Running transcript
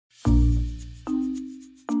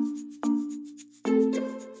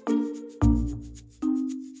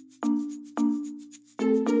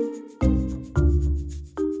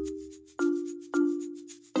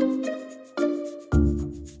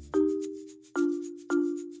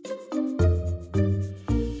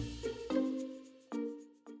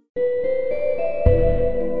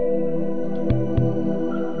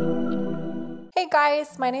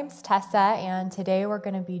guys, my name's Tessa, and today we're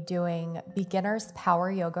going to be doing beginner's power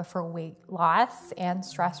yoga for weight loss and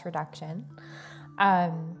stress reduction.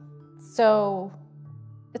 So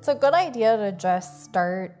it's a good idea to just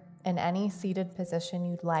start in any seated position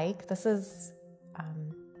you'd like. This is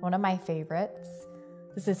one of my favorites.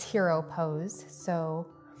 This is hero pose. So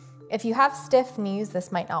if you have stiff knees,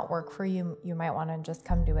 this might not work for you. You might want to just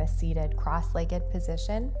come to a seated cross-legged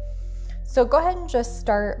position. So go ahead and just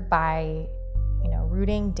start by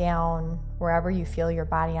rooting down wherever you feel your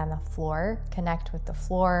body on the floor. Connect with the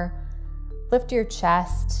floor. Lift your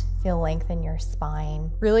chest. Feel length in your spine.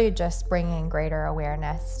 Really just bringing greater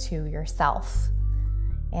awareness to yourself.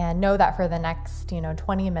 And know that for the next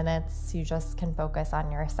 20 minutes, you just can focus on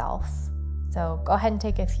yourself. So go ahead and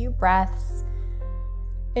take a few breaths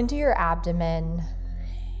into your abdomen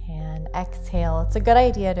and exhale. It's a good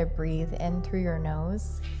idea to breathe in through your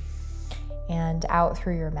nose and out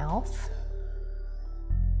through your mouth.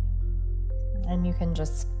 And you can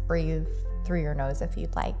just breathe through your nose if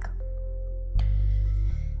you'd like.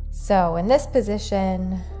 So in this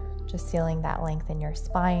position, just feeling that length in your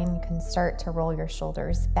spine, you can start to roll your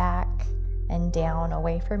shoulders back and down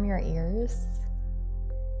away from your ears.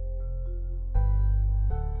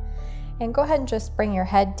 And go ahead and just bring your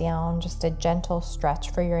head down, just a gentle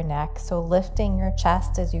stretch for your neck. So lifting your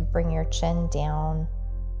chest as you bring your chin down.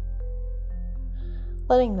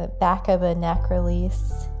 Letting the back of the neck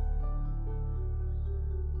release.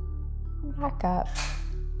 Back up.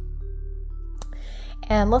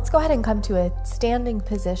 And let's go ahead and come to a standing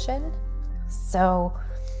position. So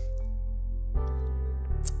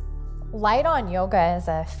Light on Yoga is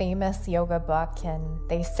a famous yoga book, and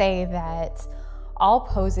they say that all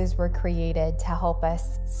poses were created to help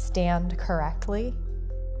us stand correctly.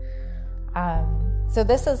 So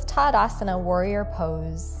this is Tadasana, warrior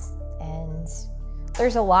pose, and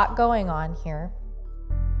there's a lot going on here.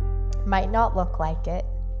 Might not look like it.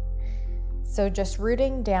 So just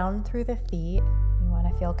rooting down through the feet. You want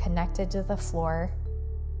to feel connected to the floor.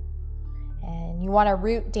 And you want to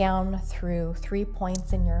root down through 3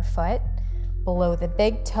 points in your foot, below the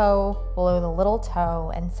big toe, below the little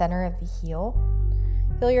toe, and center of the heel.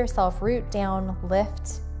 Feel yourself root down,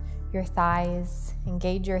 lift your thighs,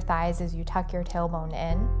 engage your thighs as you tuck your tailbone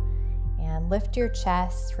in, and lift your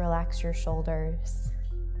chest, relax your shoulders,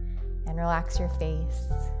 and relax your face.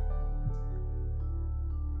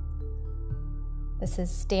 This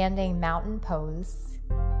is standing mountain pose.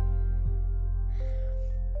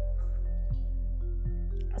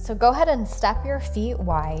 So go ahead and step your feet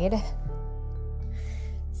wide.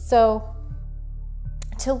 So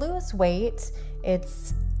to lose weight,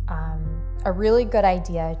 it's a really good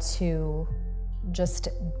idea to just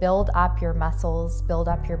build up your muscles, build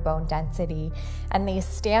up your bone density, and these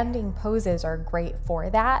standing poses are great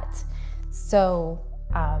for that. So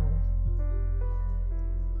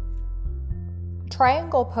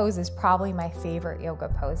triangle pose is probably my favorite yoga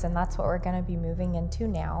pose, and that's what we're going to be moving into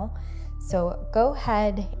now. So go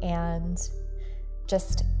ahead and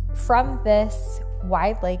just from this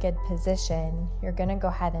wide-legged position, you're going to go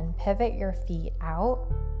ahead and pivot your feet out.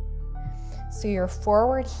 So your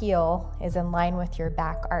forward heel is in line with your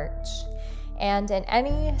back arch. And in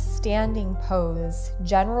any standing pose,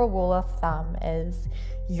 general rule of thumb is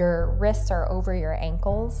your wrists are over your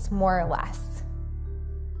ankles, more or less.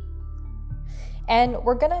 And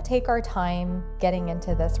we're going to take our time getting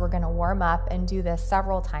into this. We're going to warm up and do this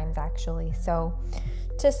several times actually. So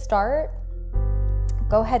to start,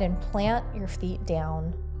 go ahead and plant your feet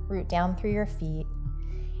down, root down through your feet.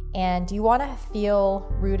 And you want to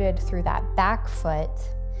feel rooted through that back foot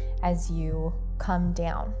as you come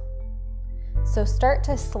down. So start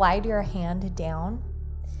to slide your hand down.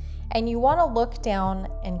 And you want to look down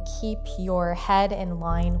and keep your head in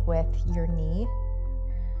line with your knee.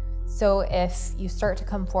 So if you start to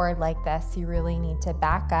come forward like this, you really need to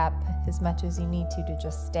back up as much as you need to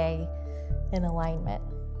just stay in alignment.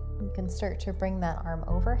 You can start to bring that arm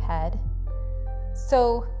overhead.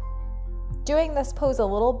 So doing this pose a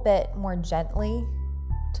little bit more gently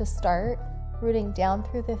to start, rooting down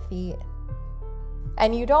through the feet.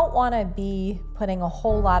 And you don't want to be putting a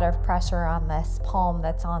whole lot of pressure on this palm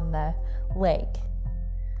that's on the leg.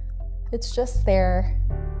 It's just there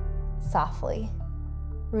softly.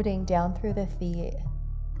 Rooting down through the feet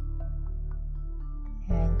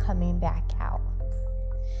and coming back out.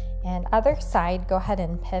 And other side, go ahead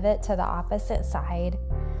and pivot to the opposite side.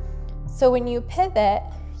 So when you pivot,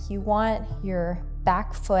 you want your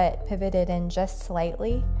back foot pivoted in just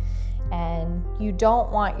slightly, and you don't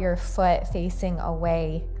want your foot facing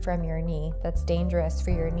away from your knee. That's dangerous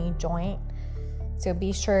for your knee joint. So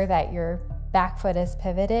be sure that your Back foot is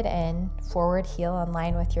pivoted in, forward heel in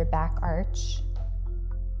line with your back arch.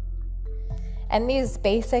 And these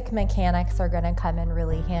basic mechanics are going to come in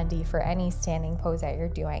really handy for any standing pose that you're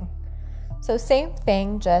doing. So same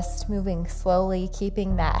thing, just moving slowly,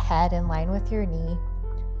 keeping that head in line with your knee.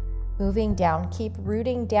 Moving down, keep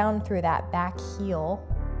rooting down through that back heel.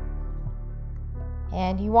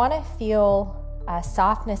 And you want to feel a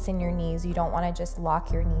softness in your knees. You don't want to just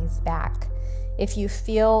lock your knees back. If you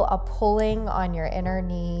feel a pulling on your inner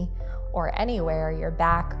knee or anywhere, your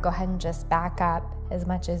back, go ahead and just back up as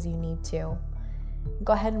much as you need to.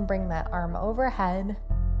 Go ahead and bring that arm overhead.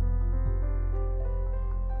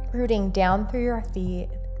 Rooting down through your feet,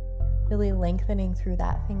 really lengthening through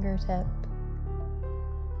that fingertip.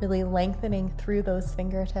 Really lengthening through those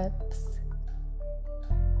fingertips.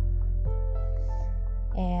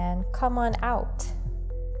 And come on out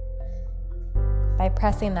by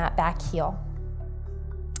pressing that back heel.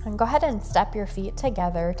 And go ahead and step your feet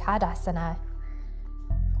together, Tadasana.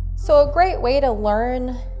 So a great way to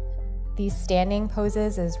learn these standing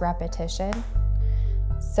poses is repetition.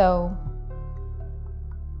 So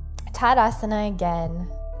Tadasana again,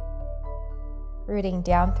 rooting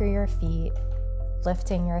down through your feet,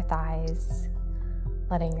 lifting your thighs,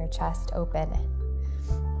 letting your chest open.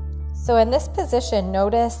 So in this position,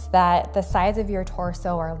 notice that the sides of your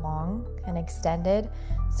torso are long and extended.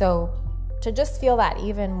 So to just feel that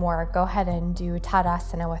even more, go ahead and do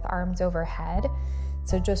Tadasana with arms overhead.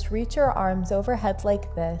 So just reach your arms overhead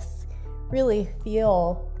like this. Really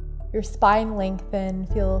feel your spine lengthen,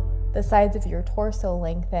 feel the sides of your torso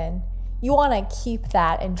lengthen. You want to keep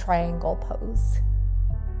that in triangle pose.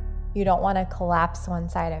 You don't want to collapse one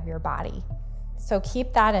side of your body. So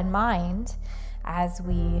keep that in mind as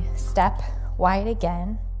we step wide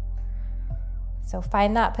again. So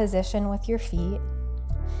find that position with your feet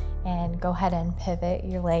and go ahead and pivot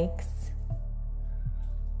your legs.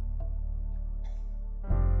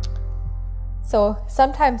 So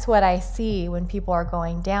sometimes what I see when people are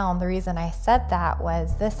going down, the reason I said that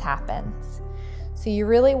was this happens. So you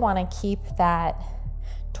really want to keep that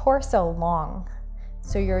torso long.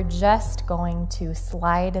 So you're just going to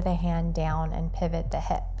slide the hand down and pivot the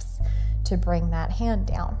hips to bring that hand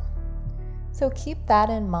down. So keep that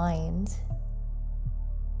in mind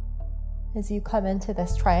as you come into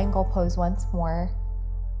this triangle pose once more.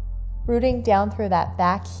 Rooting down through that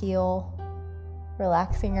back heel,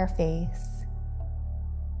 relaxing your face.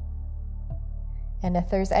 And if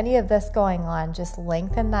there's any of this going on, just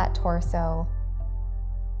lengthen that torso.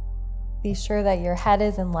 Be sure that your head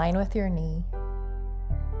is in line with your knee.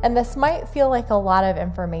 And this might feel like a lot of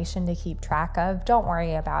information to keep track of. Don't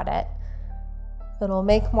worry about it. It'll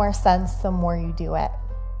make more sense the more you do it.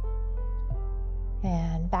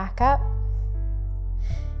 And back up.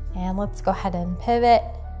 And let's go ahead and pivot.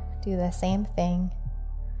 Do the same thing.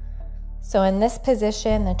 So in this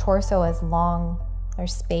position, the torso is long.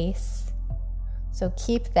 There's space. So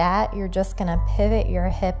keep that. You're just going to pivot your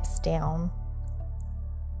hips down.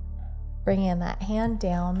 Bringing that hand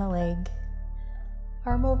down the leg.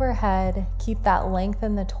 Arm overhead. Keep that length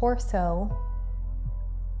in the torso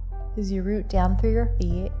as you root down through your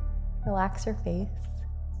feet. Relax your face.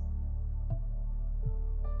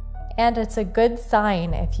 And it's a good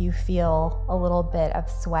sign if you feel a little bit of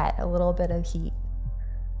sweat, a little bit of heat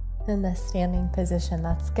in this standing position.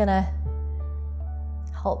 That's going to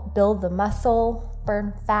help build the muscle,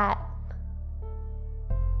 burn fat,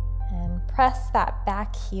 and press that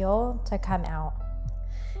back heel to come out.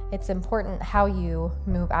 It's important how you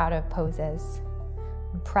move out of poses.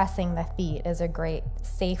 Pressing the feet is a great,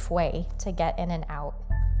 safe way to get in and out.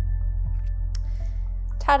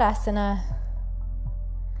 Tadasana.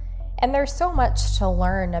 And there's so much to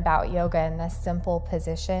learn about yoga in this simple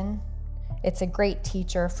position. It's a great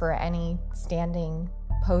teacher for any standing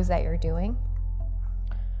pose that you're doing.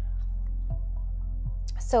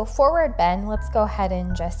 So forward bend, let's go ahead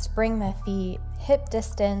and just bring the feet hip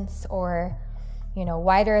distance or,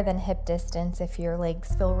 wider than hip distance if your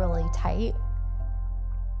legs feel really tight.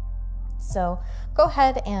 So go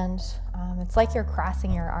ahead and it's like you're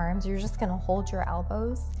crossing your arms. You're just going to hold your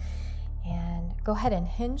elbows and go ahead and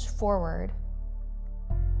hinge forward.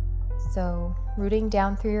 So rooting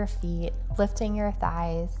down through your feet, lifting your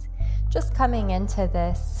thighs, just coming into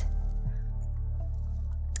this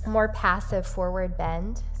more passive forward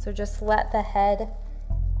bend. So just let the head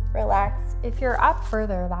relax. If you're up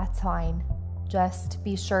further, that's fine. Just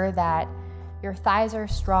be sure that your thighs are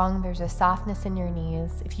strong. There's a softness in your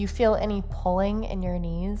knees. If you feel any pulling in your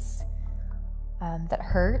knees that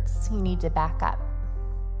hurts, you need to back up.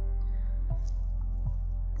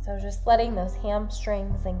 So just letting those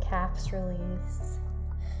hamstrings and calves release.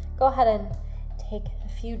 go ahead and take a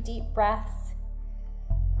few deep breaths.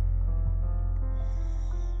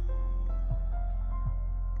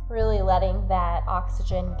 Really letting that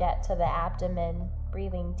oxygen get to the abdomen,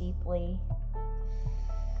 breathing deeply.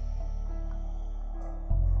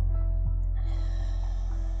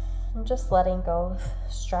 And just letting go of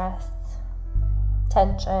stress,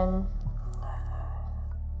 tension.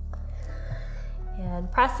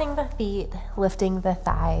 And pressing the feet, lifting the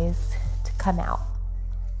thighs to come out.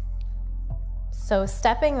 So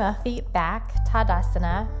stepping the feet back,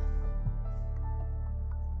 Tadasana.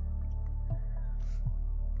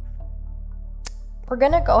 We're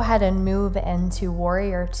gonna go ahead and move into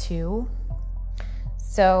Warrior Two.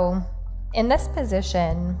 So in this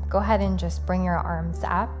position, go ahead and just bring your arms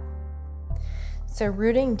up. So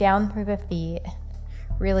rooting down through the feet,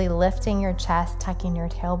 really lifting your chest, tucking your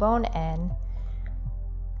tailbone in.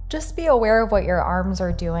 Just be aware of what your arms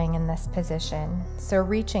are doing in this position. So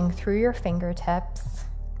reaching through your fingertips,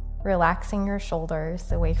 relaxing your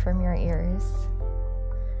shoulders away from your ears.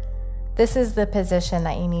 This is the position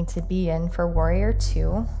that you need to be in for Warrior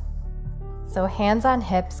Two. So hands on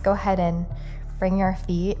hips, go ahead and bring your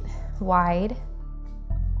feet wide.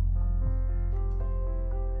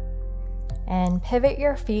 And pivot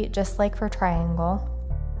your feet just like for triangle.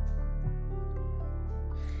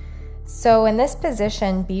 So in this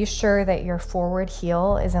position, be sure that your forward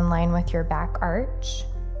heel is in line with your back arch.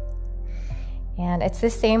 And it's the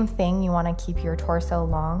same thing, you want to keep your torso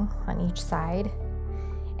long on each side.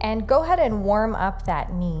 And go ahead and warm up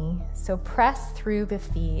that knee. So press through the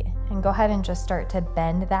feet and go ahead and just start to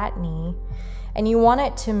bend that knee. And you want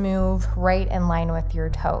it to move right in line with your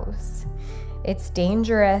toes. It's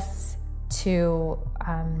dangerous to,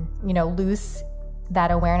 lose that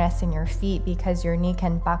awareness in your feet because your knee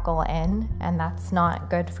can buckle in, and that's not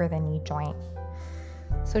good for the knee joint.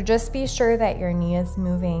 So just be sure that your knee is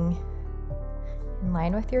moving in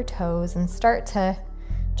line with your toes and start to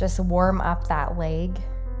just warm up that leg,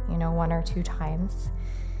 1 or 2 times.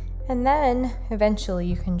 And then eventually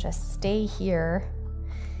you can just stay here.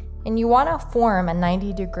 And you want to form a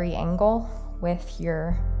 90-degree angle with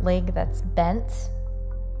your leg that's bent.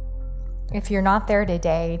 If you're not there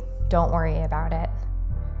today, don't worry about it.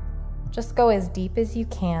 Just go as deep as you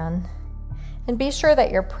can. And be sure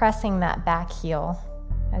that you're pressing that back heel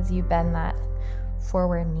as you bend that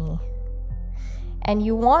forward knee. And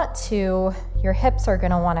your hips are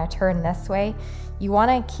going to want to turn this way. You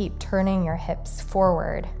want to keep turning your hips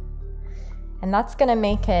forward. And that's going to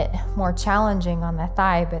make it more challenging on the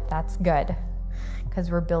thigh, but that's good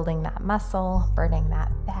because we're building that muscle, burning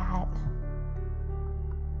that fat.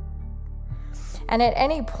 And at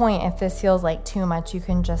any point, if this feels like too much, you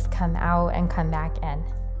can just come out and come back in.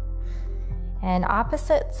 And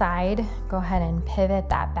opposite side, go ahead and pivot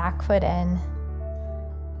that back foot in.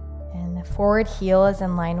 And the forward heel is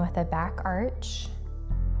in line with the back arch,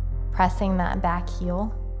 pressing that back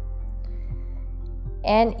heel.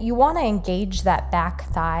 And you want to engage that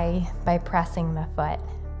back thigh by pressing the foot,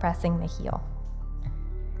 pressing the heel.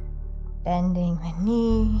 Bending the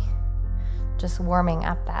knee, just warming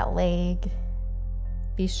up that leg.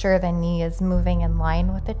 Be sure the knee is moving in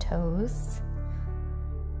line with the toes.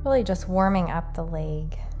 Really just warming up the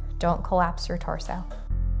leg. Don't collapse your torso.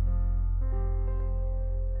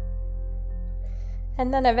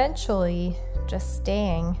 And then eventually just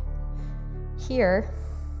staying here.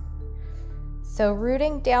 So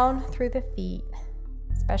rooting down through the feet,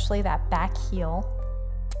 especially that back heel.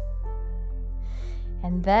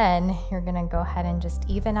 And then you're gonna go ahead and just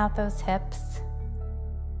even out those hips.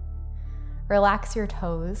 Relax your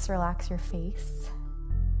toes, relax your face.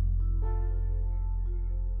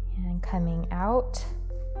 And coming out.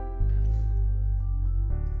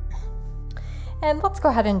 And let's go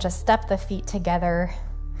ahead and just step the feet together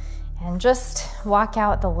and just walk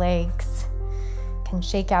out the legs. Can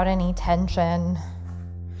shake out any tension.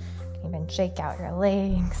 Even shake out your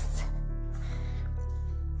legs.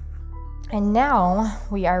 And now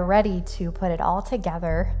we are ready to put it all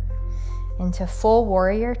together into full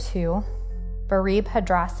Warrior Two,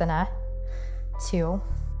 Virabhadrasana 2.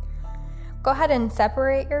 Go ahead and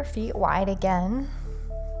separate your feet wide again.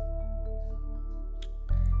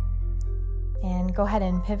 And go ahead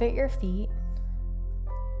and pivot your feet.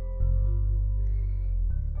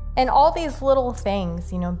 And all these little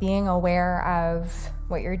things, being aware of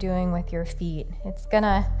what you're doing with your feet, it's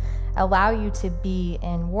gonna allow you to be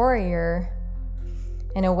in Warrior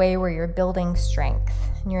in a way where you're building strength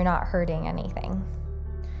and you're not hurting anything.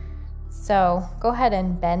 So go ahead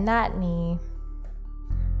and bend that knee,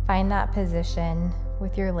 find that position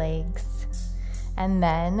with your legs, and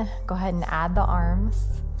then go ahead and add the arms.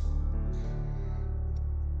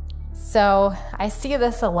 So I see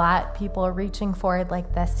this a lot. People are reaching forward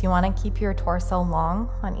like this. You want to keep your torso long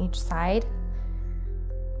on each side.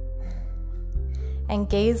 And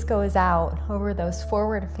gaze goes out over those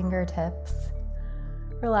forward fingertips.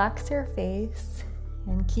 Relax your face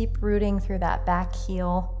and keep rooting through that back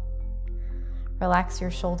heel. Relax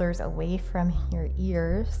your shoulders away from your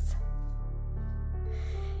ears.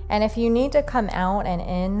 And if you need to come out and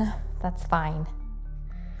in, that's fine.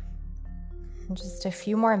 Just a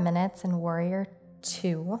few more minutes in Warrior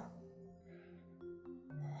 2.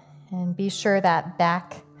 And be sure that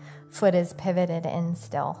back foot is pivoted in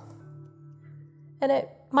still. And it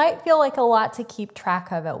might feel like a lot to keep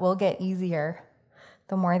track of. It will get easier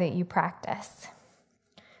the more that you practice.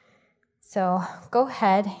 So go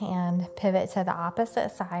ahead and pivot to the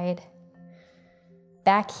opposite side.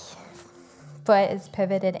 Back foot is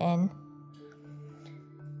pivoted in.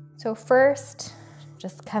 So first,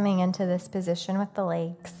 just coming into this position with the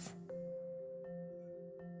legs.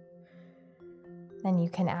 Then you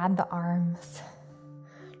can add the arms.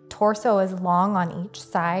 Torso is long on each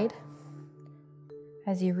side.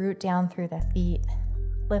 As you root down through the feet,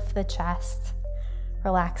 lift the chest,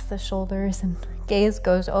 relax the shoulders, and gaze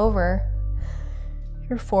goes over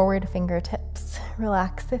your forward fingertips.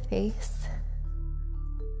 Relax the face.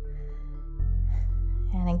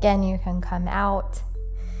 And again, you can come out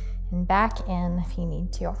and back in if you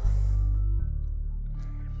need to.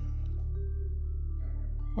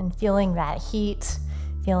 And feeling that heat,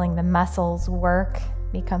 feeling the muscles work,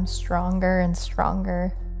 become stronger and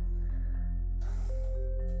stronger.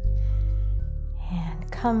 And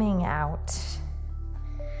coming out.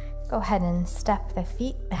 Go ahead and step the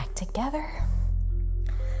feet back together.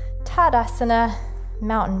 Tadasana,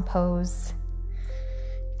 mountain pose.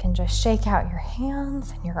 You can just shake out your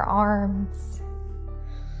hands and your arms.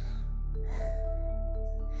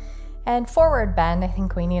 And forward bend, I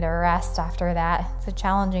think we need a rest after that. It's a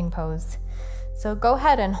challenging pose. So go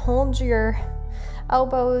ahead and hold your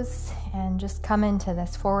elbows and just come into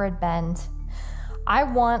this forward bend. I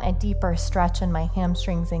want a deeper stretch in my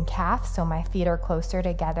hamstrings and calves, so my feet are closer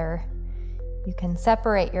together. You can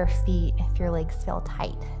separate your feet if your legs feel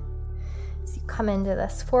tight. So you come into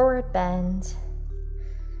this forward bend,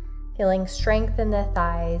 feeling strength in the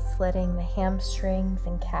thighs, letting the hamstrings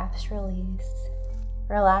and calves release.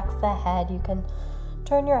 Relax the head. You can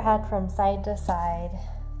turn your head from side to side.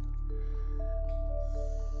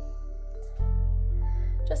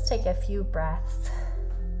 Just take a few breaths.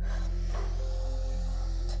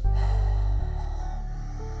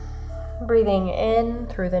 Breathing in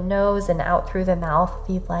through the nose and out through the mouth if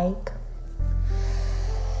you'd like.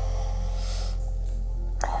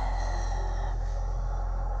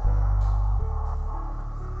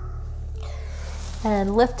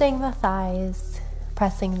 And lifting the thighs,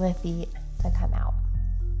 pressing the feet to come out.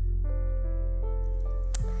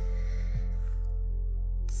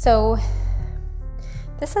 So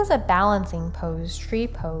this is a balancing pose, tree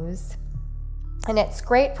pose, and it's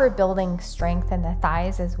great for building strength in the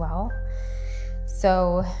thighs as well.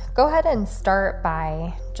 So go ahead and start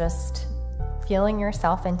by just feeling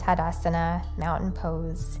yourself in Tadasana, mountain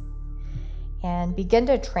pose, and begin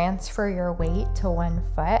to transfer your weight to one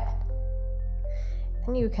foot.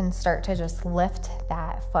 Then you can start to just lift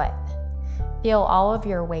that foot. Feel all of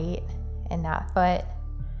your weight in that foot,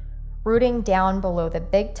 rooting down below the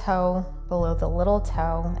big toe, below the little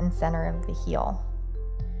toe, and center of the heel.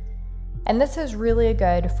 And this is really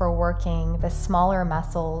good for working the smaller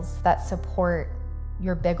muscles that support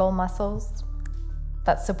your bigger muscles,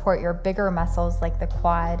 that support your bigger muscles like the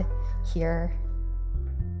quad here.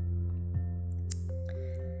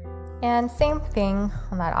 And same thing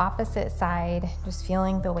on that opposite side, just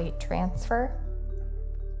feeling the weight transfer.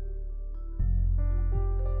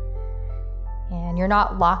 And you're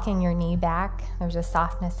not locking your knee back. There's a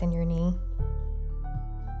softness in your knee.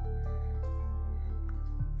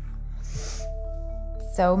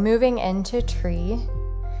 So moving into tree,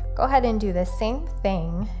 go ahead and do the same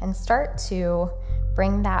thing and start to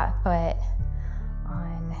bring that foot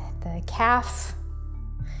on the calf.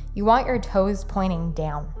 You want your toes pointing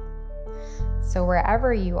down. So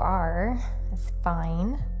wherever you are is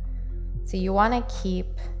fine. So you want to keep,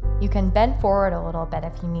 you can bend forward a little bit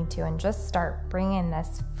if you need to and just start bringing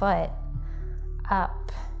this foot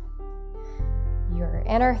up your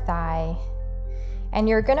inner thigh. And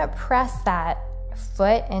you're going to press that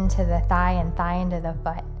foot into the thigh and thigh into the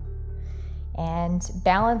foot. And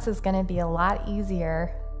balance is going to be a lot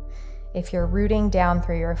easier if you're rooting down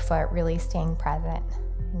through your foot, really staying present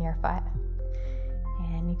in your foot.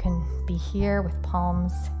 And you can be here with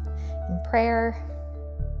palms in prayer.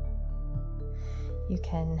 You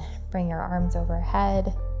can bring your arms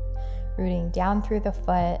overhead, rooting down through the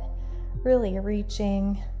foot, really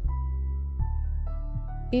reaching.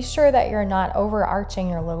 Be sure that you're not overarching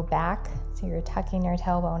your low back, so you're tucking your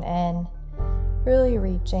tailbone in, really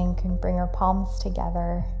reaching. You can bring your palms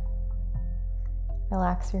together.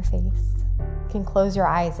 Relax your face. You can close your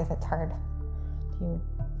eyes if it's hard. You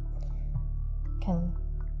can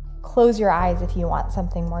close your eyes if you want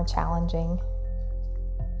something more challenging.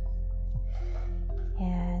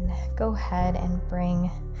 And go ahead and bring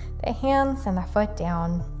the hands and the foot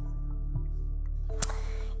down.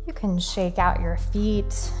 You can shake out your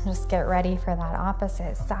feet. Just get ready for that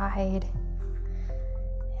opposite side.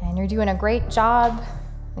 And you're doing a great job.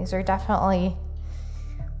 These are definitely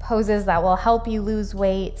poses that will help you lose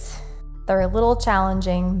weight. They're a little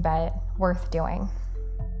challenging, but worth doing.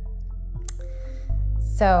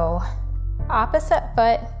 So, opposite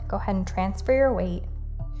foot, go ahead and transfer your weight.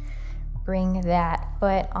 Bring that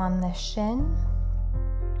foot on the shin.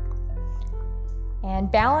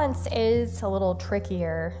 And balance is a little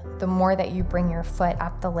trickier the more that you bring your foot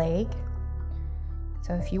up the leg.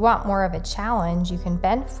 So if you want more of a challenge, you can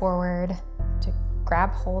bend forward to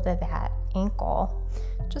grab hold of that ankle.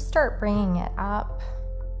 Just start bringing it up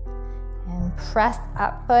and press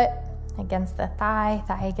up foot against the thigh,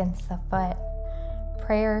 thigh against the foot.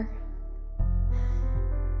 Prayer.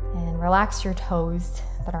 And relax your toes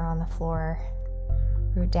that are on the floor.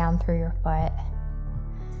 Root down through your foot.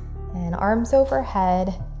 And arms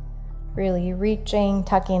overhead, really reaching,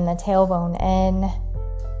 tucking the tailbone in,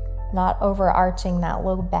 not overarching that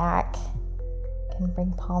low back. You can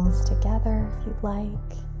bring palms together if you'd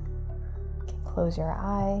like. You can close your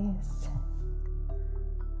eyes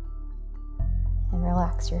and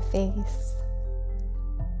relax your face.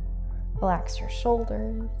 Relax your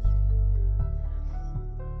shoulders.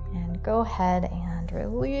 And go ahead and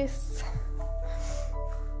release.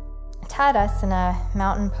 Tadasana,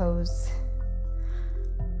 mountain pose.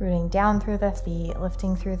 Rooting down through the feet,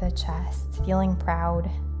 lifting through the chest, feeling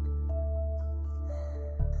proud.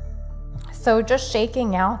 So just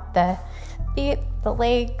shaking out the feet, the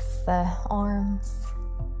legs, the arms.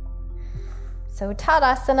 So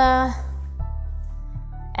Tadasana,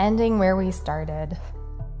 ending where we started.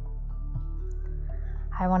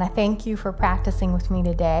 I want to thank you for practicing with me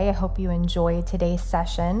today. I hope you enjoyed today's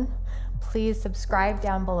session. Please subscribe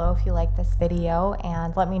down below if you like this video,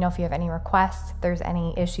 and let me know if you have any requests. If there's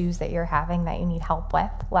any issues that you're having that you need help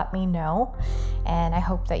with, let me know. And I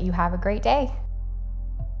hope that you have a great day.